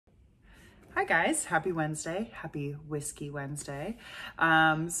Hi guys, happy Wednesday, happy Whiskey Wednesday.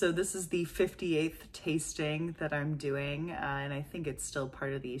 So this is the 58th tasting that I'm doing, and I think it's still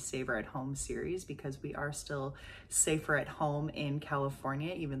part of the Savor at Home series because we are still safer at home in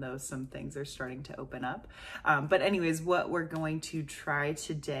California, even though some things are starting to open up. But anyways, what we're going to try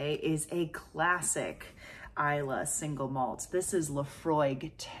today is a classic Islay Single Malt. This is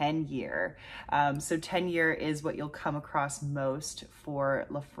Laphroaig 10-year. So 10-year is what you'll come across most for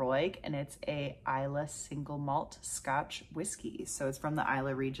Laphroaig, and it's a Islay Single Malt Scotch whiskey. So it's from the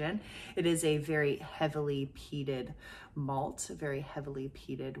Islay region. It is a very heavily peated malt, a very heavily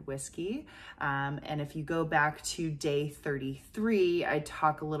peated whiskey. And if you go back to day 33, I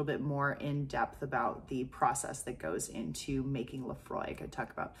talk a little bit more in depth about the process that goes into making Laphroaig. I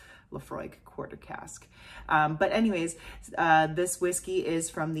talk about Laphroaig quarter cask. But anyways, this whiskey is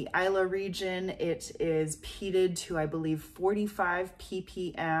from the Islay region. It is peated to, I believe, 45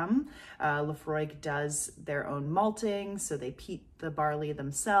 ppm. Laphroaig does their own malting, so they peat the barley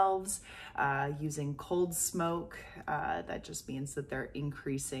themselves using cold smoke. That just means that they're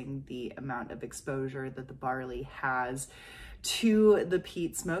increasing the amount of exposure that the barley has to the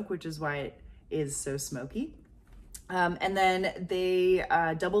peat smoke, which is why it is so smoky. And then they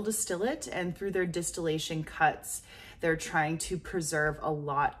double distill it, and through their distillation cuts, they're trying to preserve a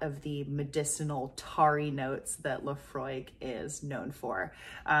lot of the medicinal tarry notes that Laphroaig is known for.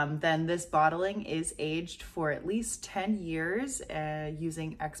 Then this bottling is aged for at least 10 years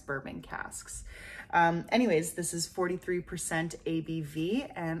using ex-bourbon casks. Anyways, this is 43% ABV,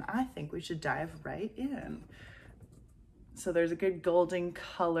 and I think we should dive right in. So there's a good golden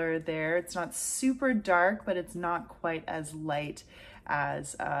color there. It's not super dark, but it's not quite as light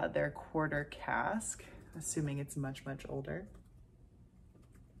as their quarter cask, assuming it's much, much older.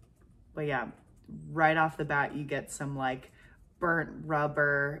 But yeah, right off the bat, you get some like burnt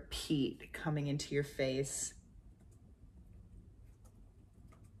rubber peat coming into your face.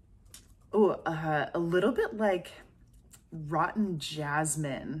 Oh, a little bit like rotten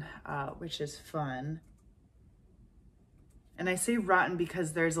jasmine, which is fun. And I say rotten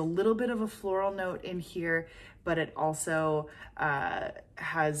because there's a little bit of a floral note in here, but it also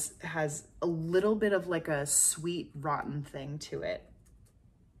has a little bit of like a sweet rotten thing to it.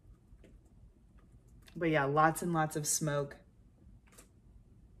 But yeah, lots and lots of smoke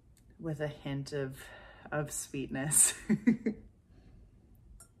with a hint of sweetness.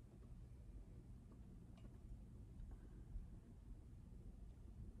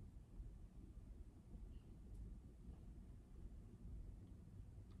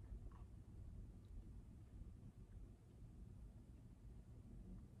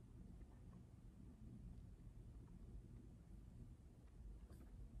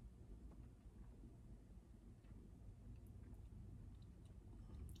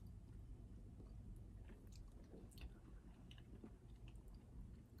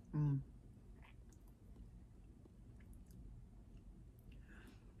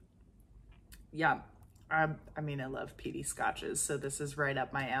 Yeah, I mean, I love peaty scotches, so this is right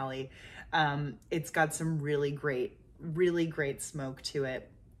up my alley. It's got some really great smoke to it.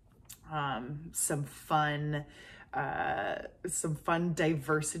 Some fun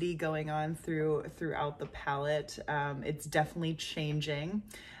diversity going on throughout the palate. It's definitely changing.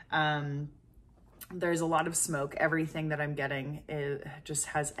 There's a lot of smoke. Everything that I'm getting just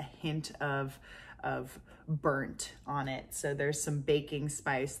has a hint of burnt on it. So there's some baking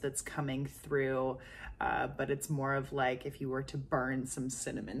spice that's coming through, but it's more of like if you were to burn some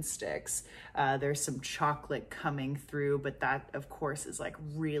cinnamon sticks. There's some chocolate coming through, but that of course is like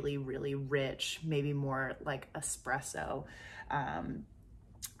really rich, maybe more like espresso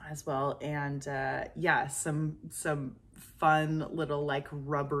as well. And yeah, some fun little like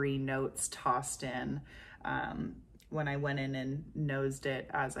rubbery notes tossed in. When I went in and nosed it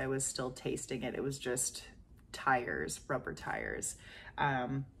as I was still tasting it, it was just tires, rubber tires.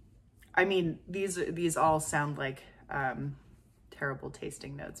 I mean, these all sound like terrible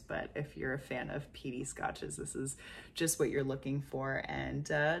tasting notes, but if you're a fan of peaty scotches, this is just what you're looking for, and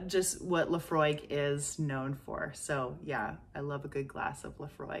just what Laphroaig is known for. So yeah, I love a good glass of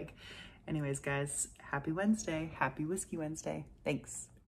Laphroaig. Anyways, guys, happy Wednesday, happy Whiskey Wednesday. Thanks.